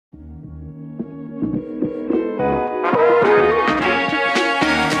Hey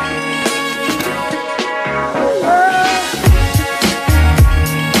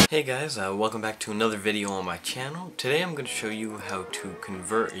guys, welcome back to another video on my channel. Today I'm going to show you how to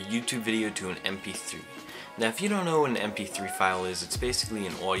convert a YouTube video to an MP3. Now if you don't know what an MP3 file is, it's basically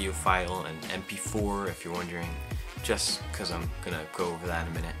an audio file, an MP4 if you're wondering, just because I'm going to go over that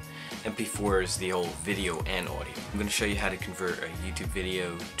in a minute. MP4 is the whole video and audio. I'm going to show you how to convert a YouTube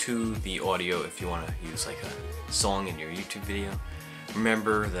video to the audio if you want to use like a song in your YouTube video.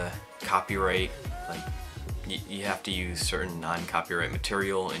 Remember the copyright, like you have to use certain non-copyright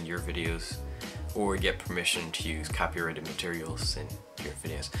material in your videos or get permission to use copyrighted materials in your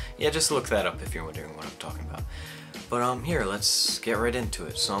videos. Yeah, just look that up if you're wondering what I'm talking about. But here, let's get right into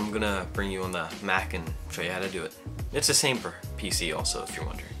it. So I'm gonna bring you on the Mac and show you how to do it. It's the same for PC also if you're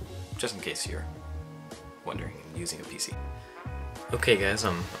wondering, just in case you're wondering and using a PC. Okay guys,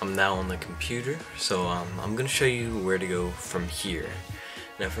 I'm now on the computer, so I'm gonna show you where to go from here.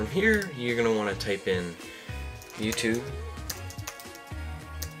 Now from here, you're gonna want to type in YouTube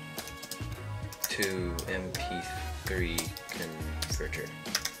to MP3 converter.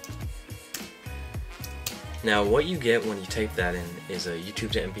 Now what you get when you type that in is a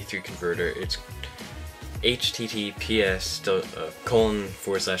YouTube to MP3 converter. It's https ://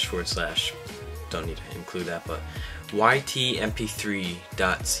 don't need to include that, but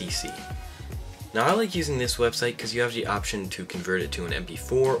ytmp3.cc. Now I like using this website because you have the option to convert it to an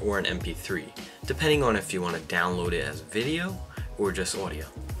MP4 or an MP3, depending on if you want to download it as video or just audio.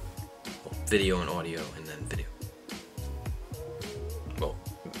 Well, video and audio and then video. Well,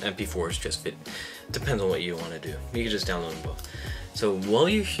 MP4 is just video. Depends on what you want to do. You can just download them both. So while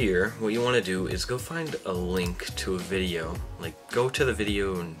you're here, what you want to do is go find a link to a video. Like go to the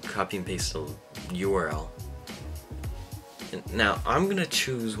video and copy and paste the URL. Now I'm gonna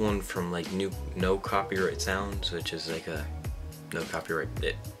choose one from like no copyright sounds, which is like a no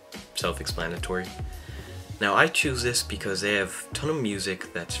copyright, self-explanatory. Now I choose this because they have a ton of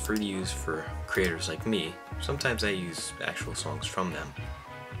music that's free to use for creators like me. Sometimes I use actual songs from them.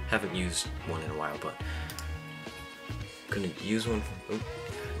 Haven't used one in a while, but I'm gonna use one from, oh,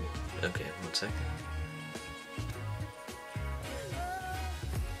 okay, 1 second.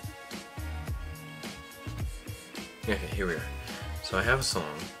 Okay, here we are. So I have a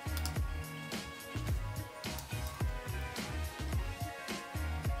song.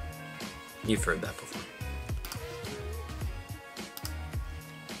 You've heard that before.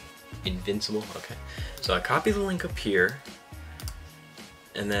 Invincible? Okay. So I copy the link up here,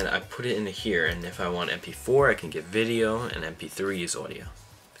 and then I put it into here, and if I want MP4, I can get video, and MP3 is audio.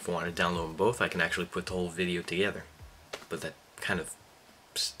 If I want to download them both, I can actually put the whole video together. But that kind of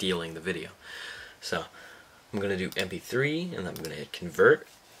stealing the video. So I'm going to do MP3 and I'm going to hit convert,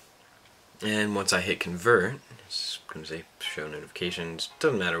 and once I hit convert it's going to say show notifications.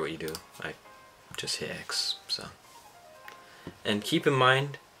 Doesn't matter what you do, I just hit X. So, and keep in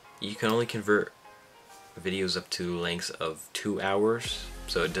mind you can only convert videos up to lengths of 2 hours,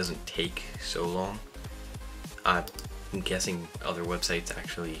 so it doesn't take so long. I'm guessing other websites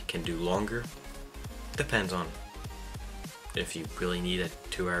actually can do longer. Depends on if you really need a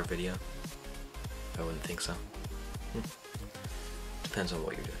 2-hour video. I wouldn't think so. Depends on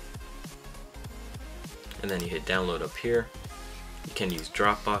what you're doing. And then you hit download up here. You can use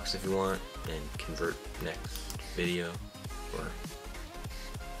Dropbox if you want and convert next video, or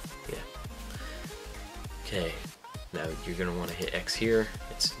yeah. Okay, now you're gonna want to hit X here.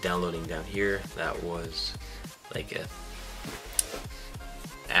 It's downloading down here. That was like a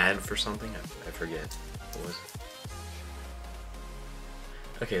ad for something. I forget. What was it?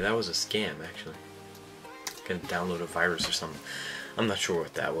 Okay, that was a scam actually. Gonna download a virus or something. I'm not sure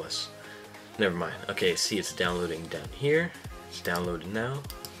what that was. Never mind. Okay, see, it's downloading down here. It's downloaded now.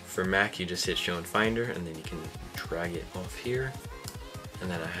 For Mac, you just hit show in Finder, and then you can drag it off here. And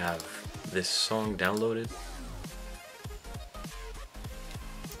then I have this song downloaded.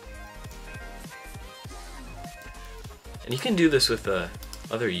 And you can do this with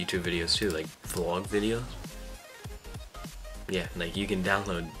other YouTube videos too, like vlog videos. Yeah, like you can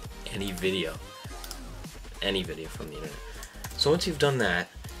download any video from the internet. So once you've done that,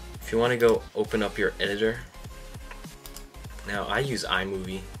 if you want to go open up your editor, now I use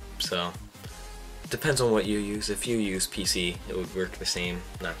iMovie, so depends on what you use. If you use PC, it would work the same,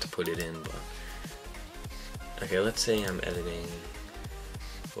 not to put it in, but okay, let's say I'm editing,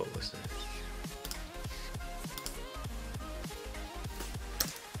 what was this?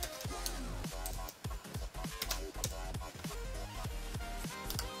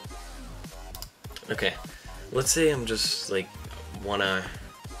 Okay, let's say I'm just like wanna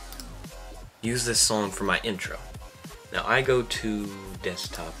use this song for my intro. Now I go to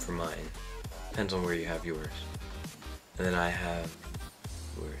desktop for mine. Depends on where you have yours. And then I have,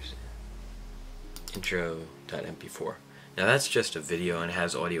 where is it? Intro.mp4. Now that's just a video and it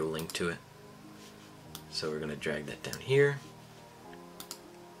has audio linked to it. So we're gonna drag that down here.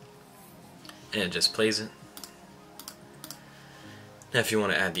 And it just plays it. Now if you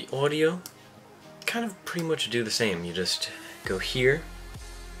want to add the audio, kind of pretty much do the same. You just go here,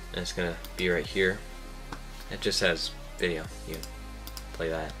 and it's gonna be right here. It just has video. You play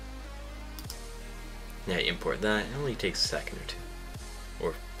that. Now you import that. It only takes a second or two,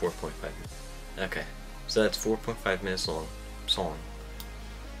 or 4.5 minutes. Okay, so that's 4.5 minutes long song.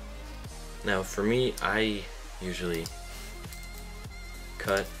 Now for me, I usually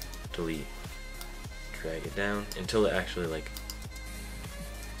cut, delete, drag it down until it actually like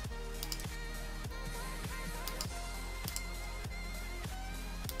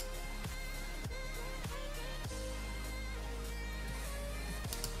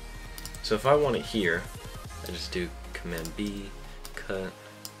so if I want it here, I just do Command B, cut,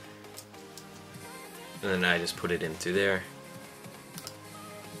 and then I just put it in through there,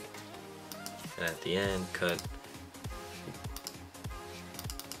 and at the end, cut,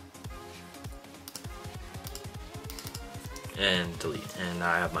 and delete, and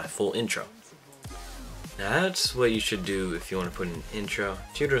now I have my full intro. Now that's what you should do if you want to put an intro.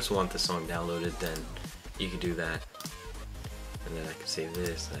 If you just want the song downloaded, then you can do that. And then I can save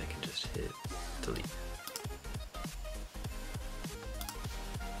this, and I can just hit delete.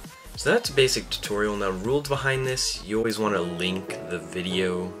 So that's a basic tutorial. Now rules behind this, you always want to link the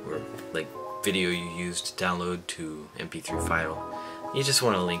video, or like video you used to download to MP3 file. You just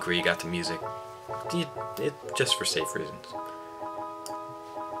want to link where you got the music. Just for safe reasons.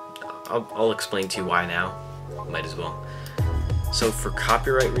 I'll explain to you why now. Might as well. So for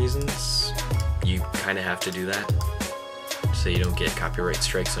copyright reasons, you kind of have to do that, so you don't get copyright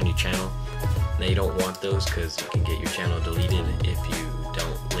strikes on your channel. Now you don't want those because you can get your channel deleted if you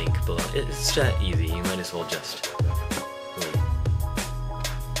don't link below. It's that easy. You might as well just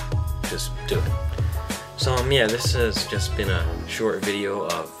do it. So yeah, this has just been a short video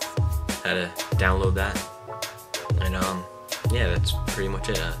of how to download that, and yeah, that's pretty much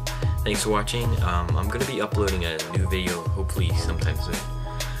it. Thanks for watching. I'm gonna be uploading a new video hopefully sometime soon,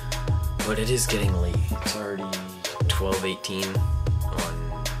 but it is getting late. It's already 12:18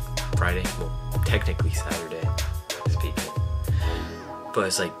 on Friday. Well, technically Saturday speaking, but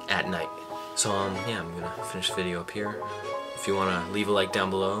it's like at night. So yeah, I'm gonna finish the video up here. If you want to leave a like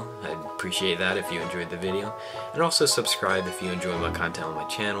down below, I'd appreciate that if you enjoyed the video. And also subscribe if you enjoy my content on my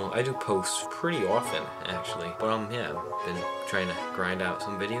channel. I do post pretty often, actually. But yeah, I've been trying to grind out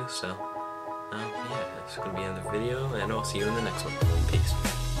some videos, so yeah, that's going to be the end of the video, and I'll see you in the next one.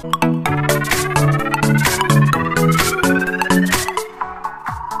 Peace.